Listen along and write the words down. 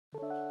Hey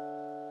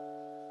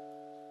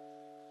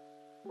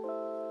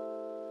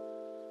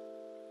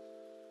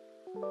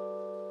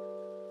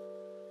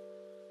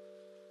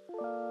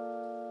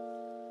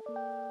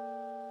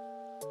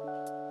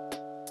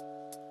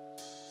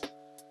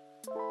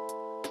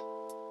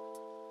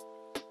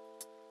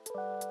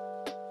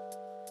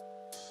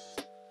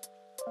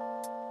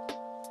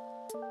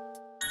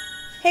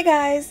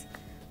guys!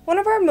 One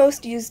of our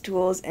most used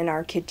tools in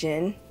our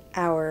kitchen,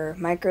 our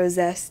micro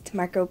zest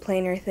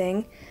microplaner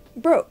thing,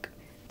 broke.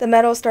 The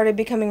metal started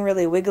becoming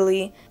really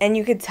wiggly and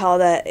you could tell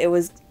that it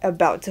was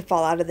about to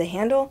fall out of the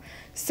handle.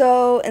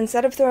 So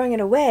instead of throwing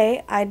it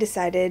away, I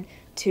decided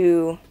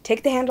to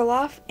take the handle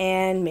off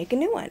and make a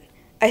new one.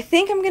 I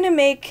think I'm going to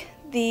make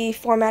the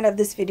format of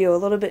this video a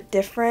little bit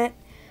different,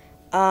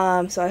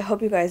 so I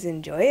hope you guys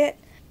enjoy it.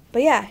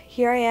 But yeah,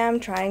 here I am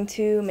trying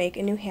to make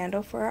a new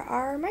handle for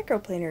our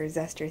microplaner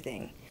zester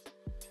thing.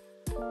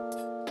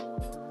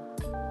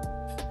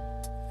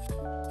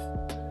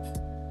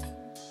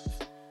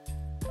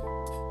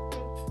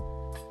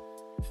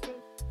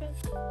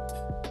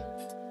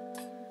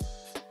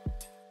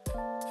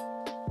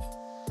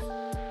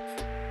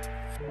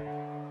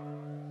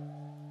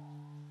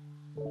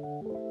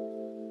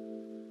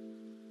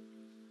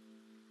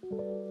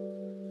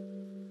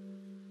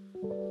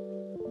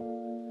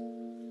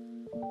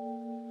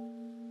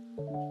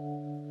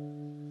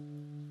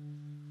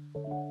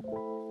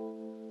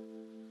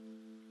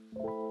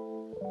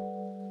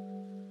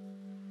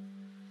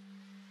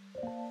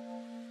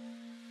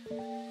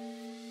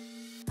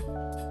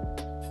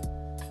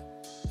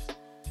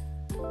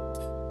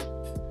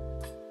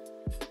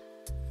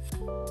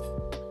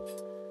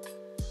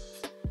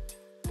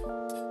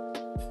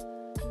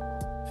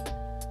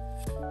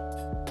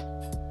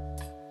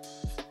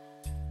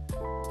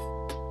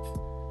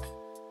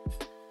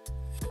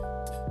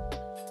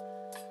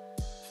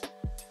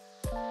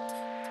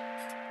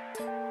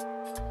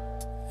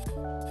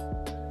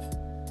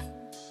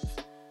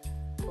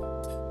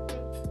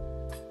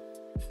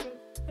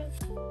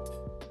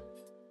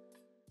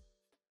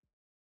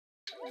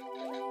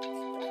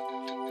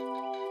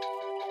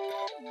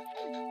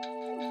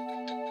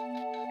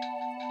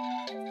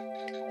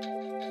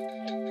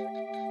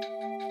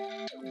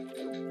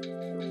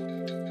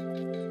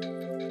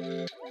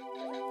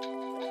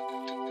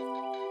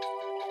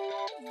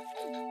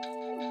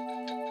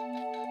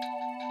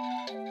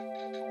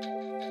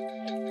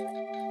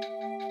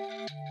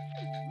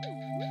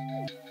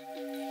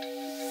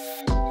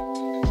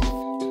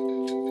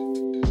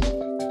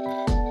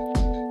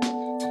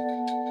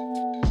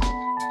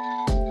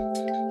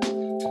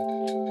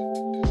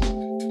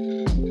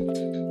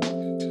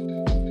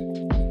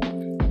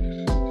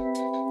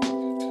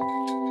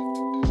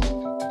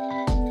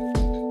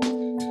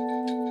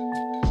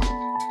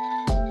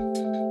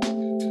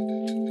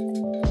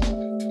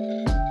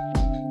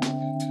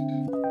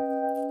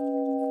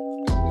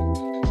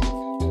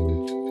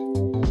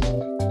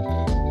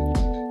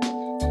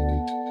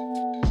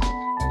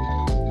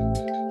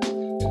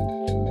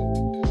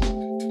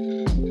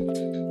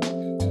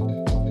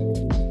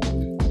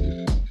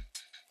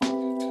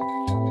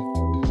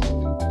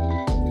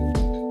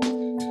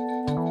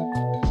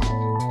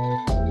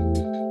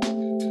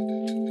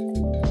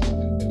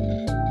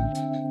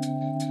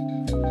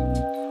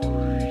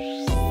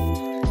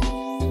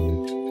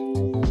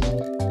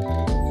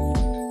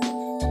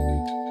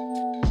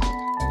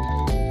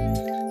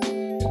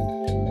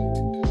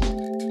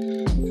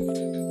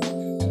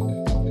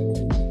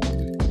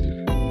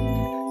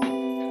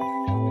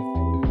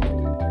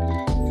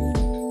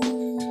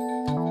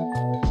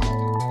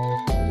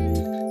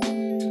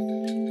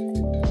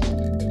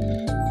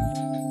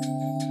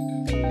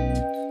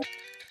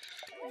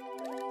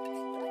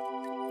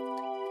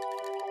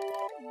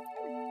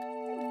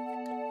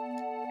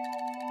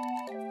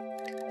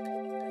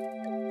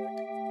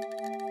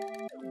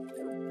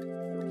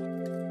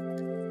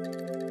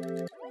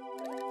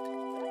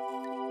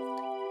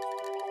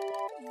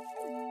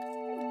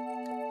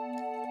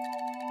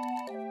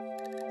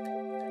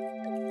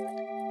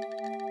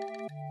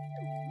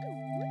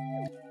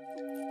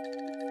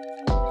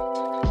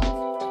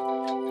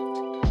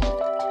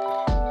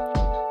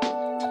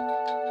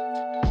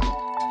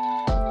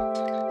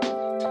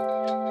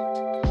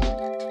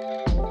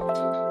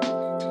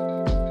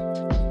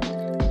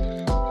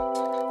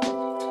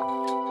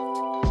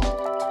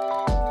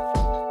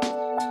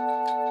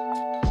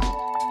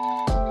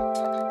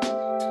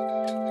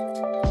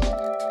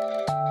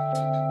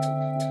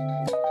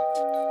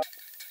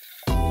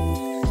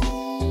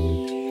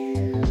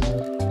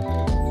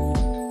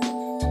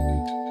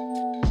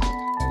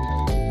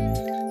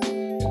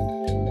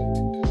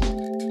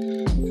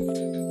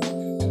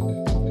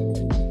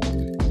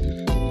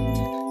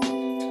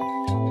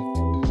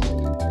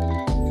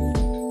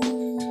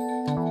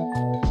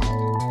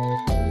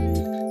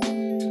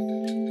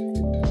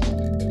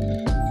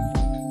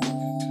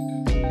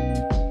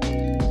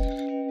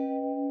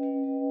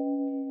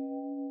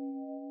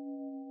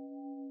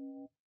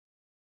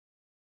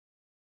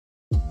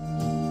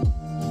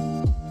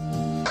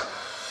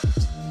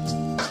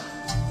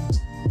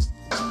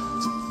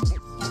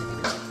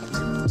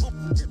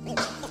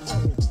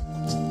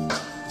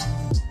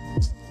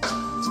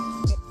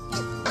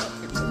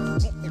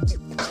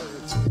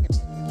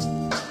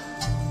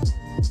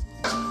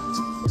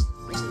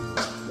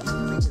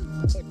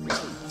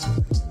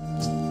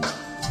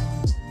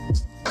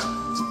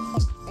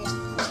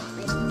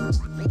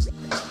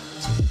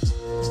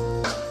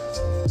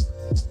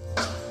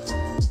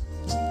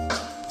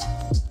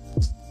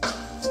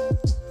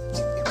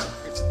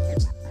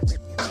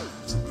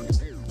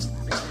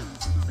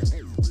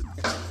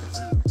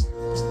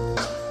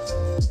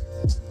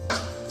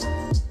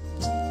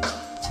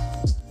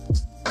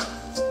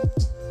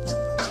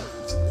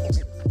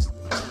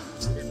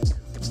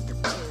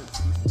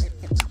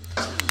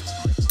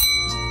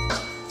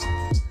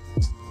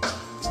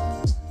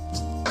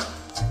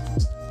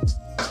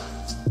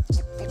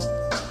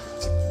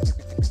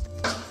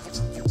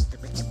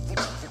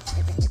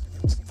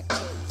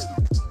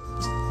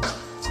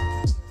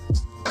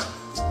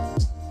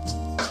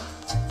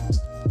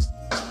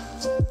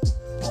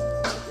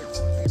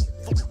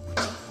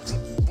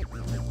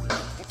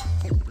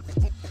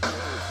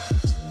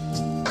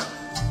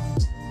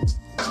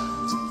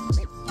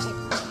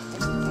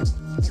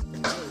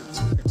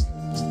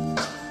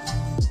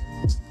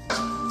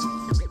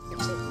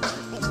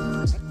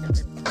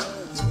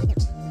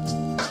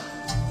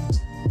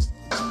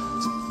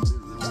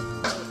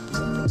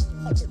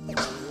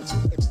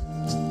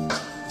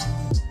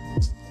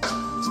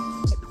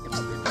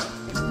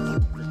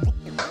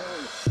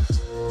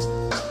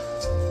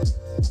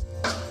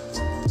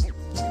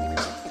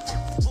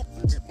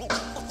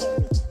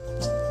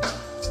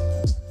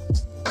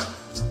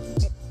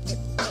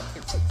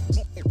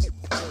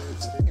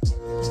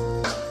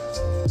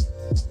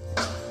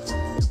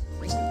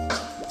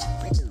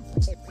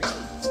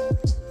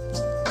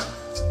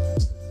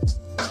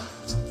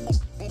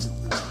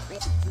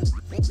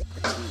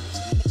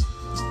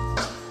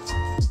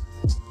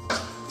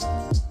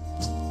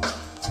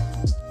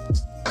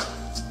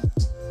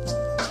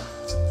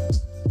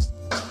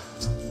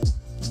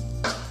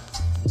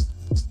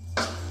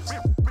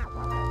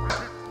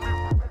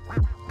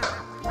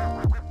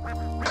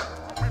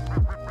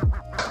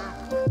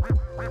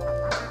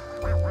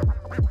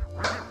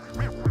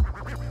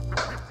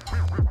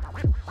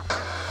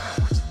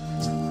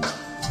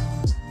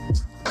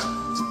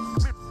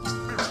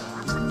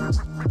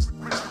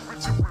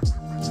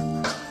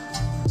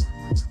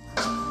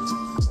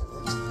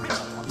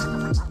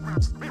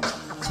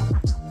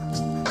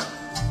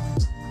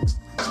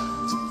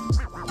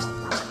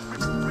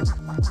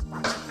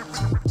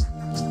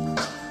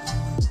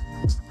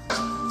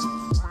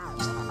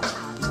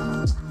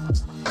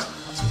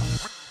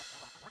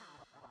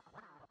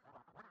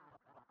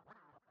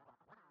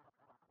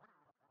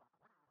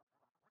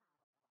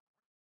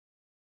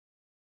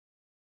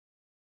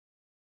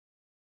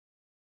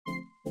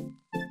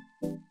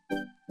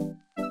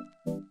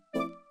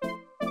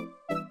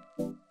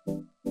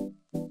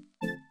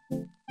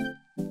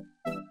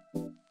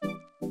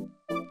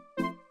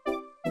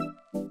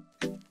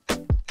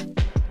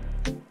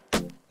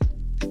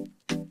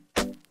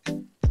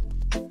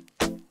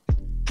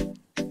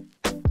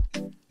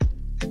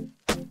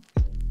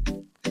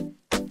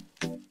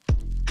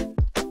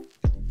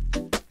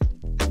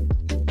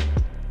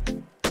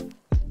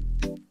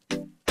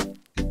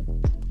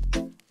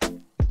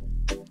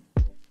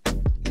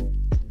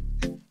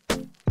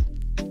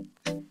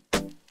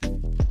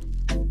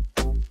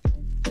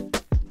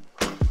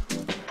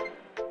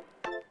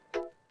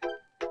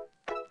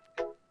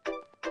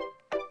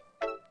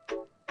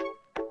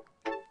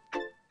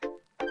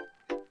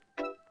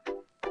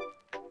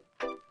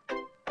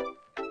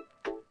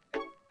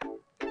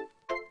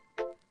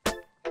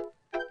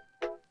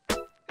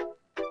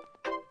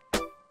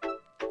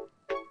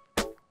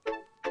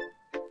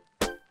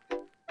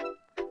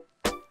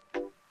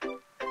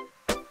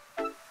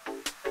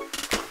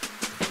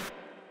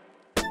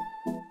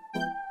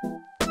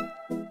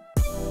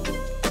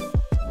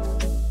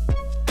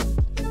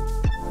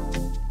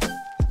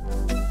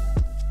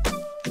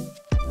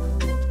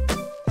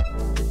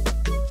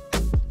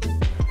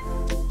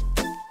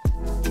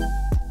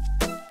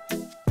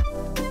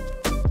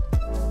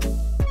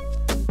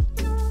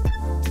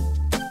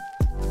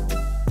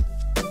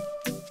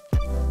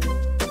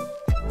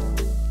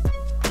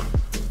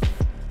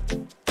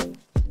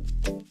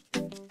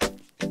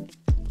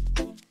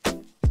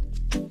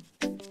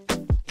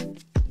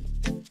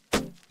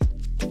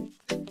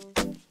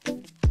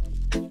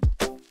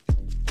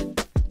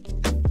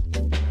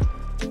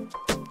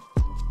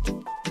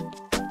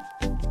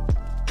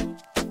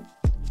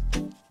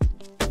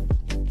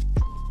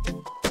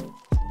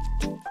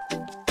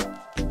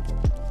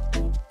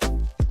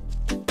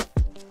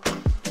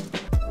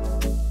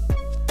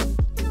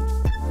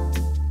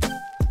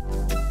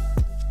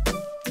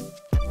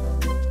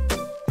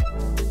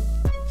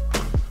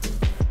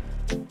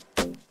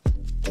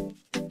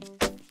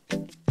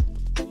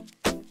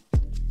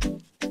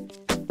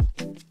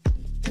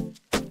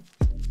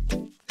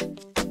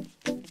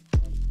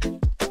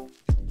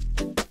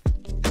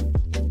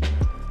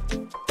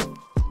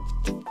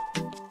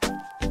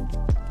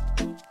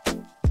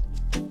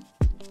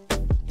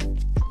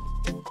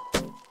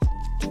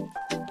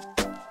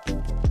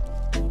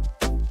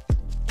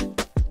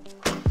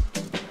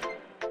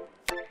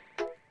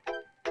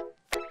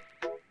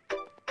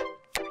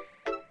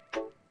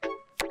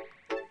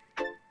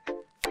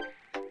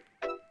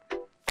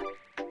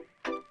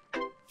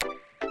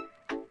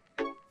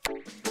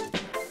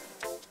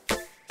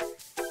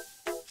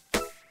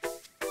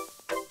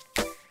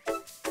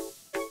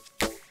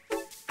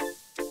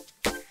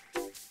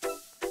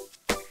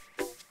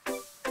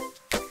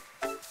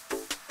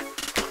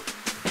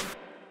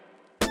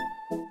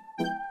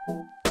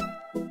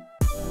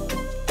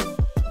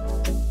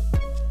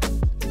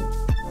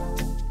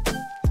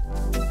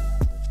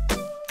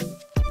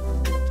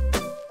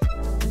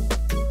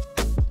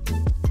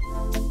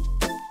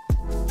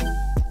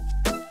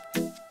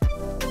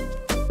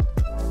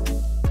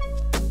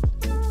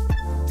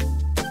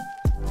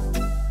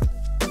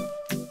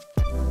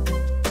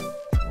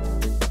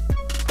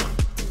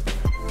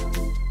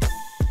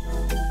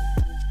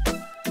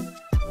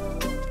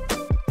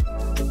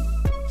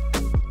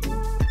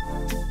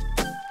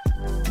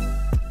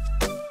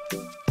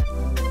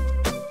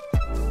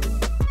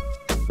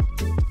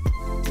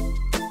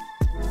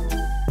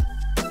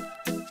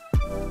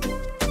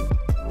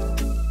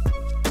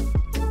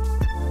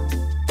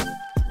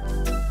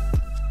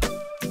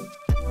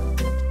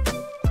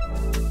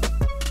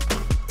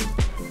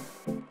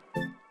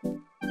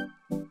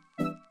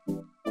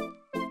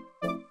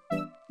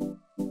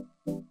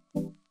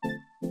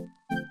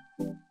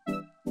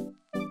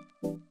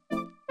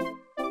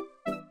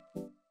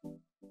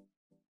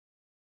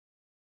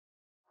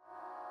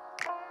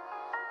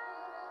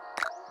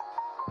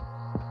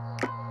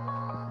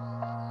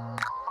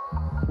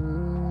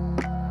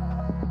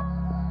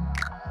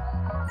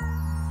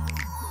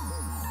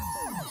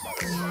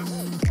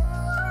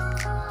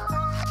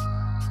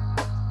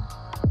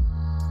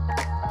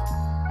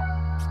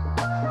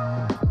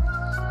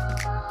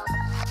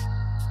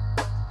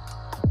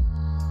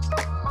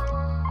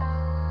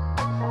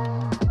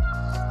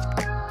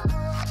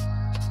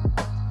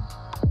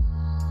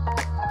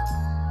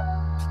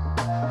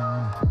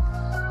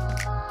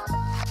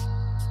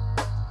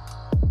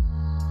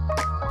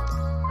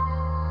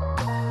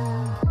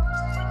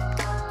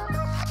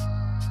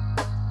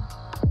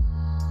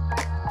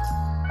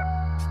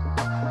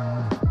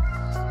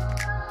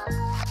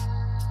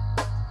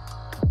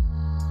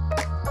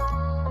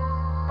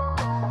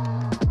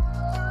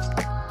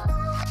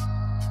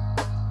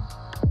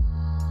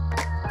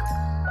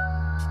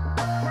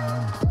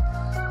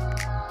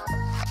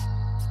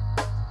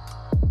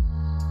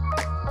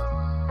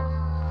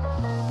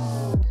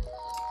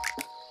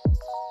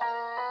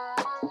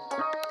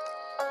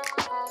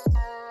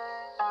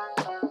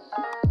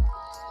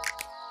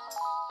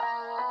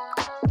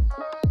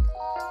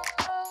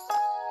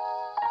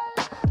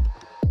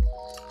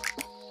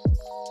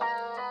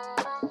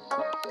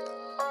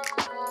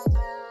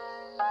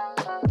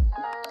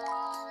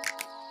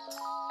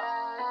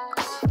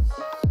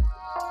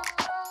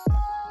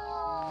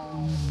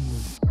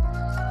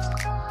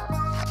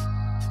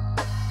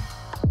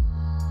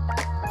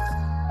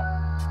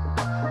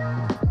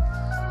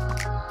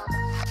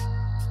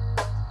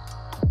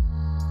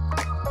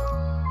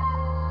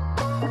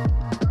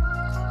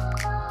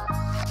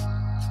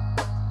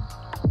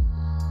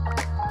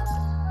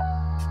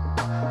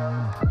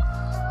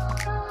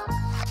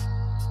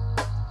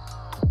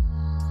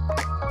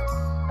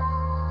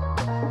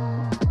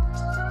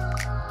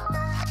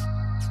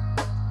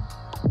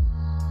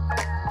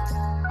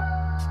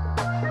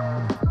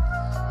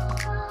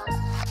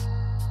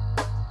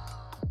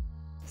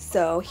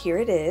 So here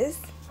it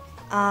is.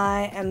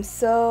 I am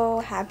so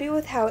happy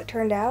with how it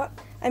turned out.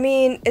 I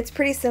mean, it's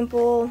pretty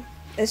simple.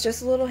 It's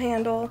just a little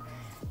handle,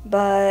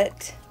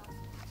 but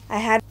I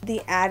had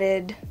the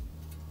added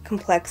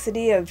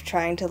complexity of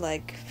trying to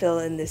like fill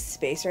in this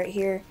space right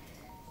here,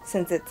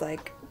 since it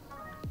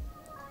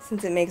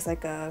makes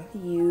like a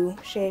U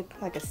shape,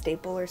 like a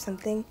staple or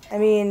something. I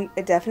mean,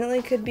 it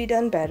definitely could be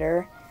done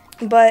better,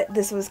 but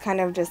this was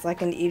kind of just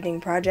like an evening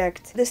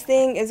project. This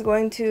thing is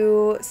going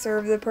to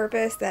serve the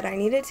purpose that I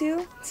need it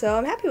to, so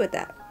I'm happy with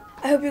that.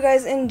 I hope you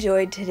guys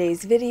enjoyed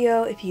today's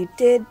video. If you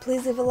did,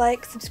 please leave a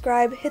like,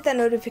 subscribe, hit that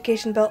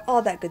notification bell,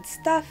 all that good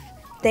stuff.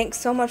 Thanks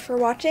so much for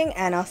watching,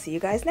 and I'll see you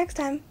guys next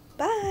time.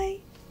 Bye!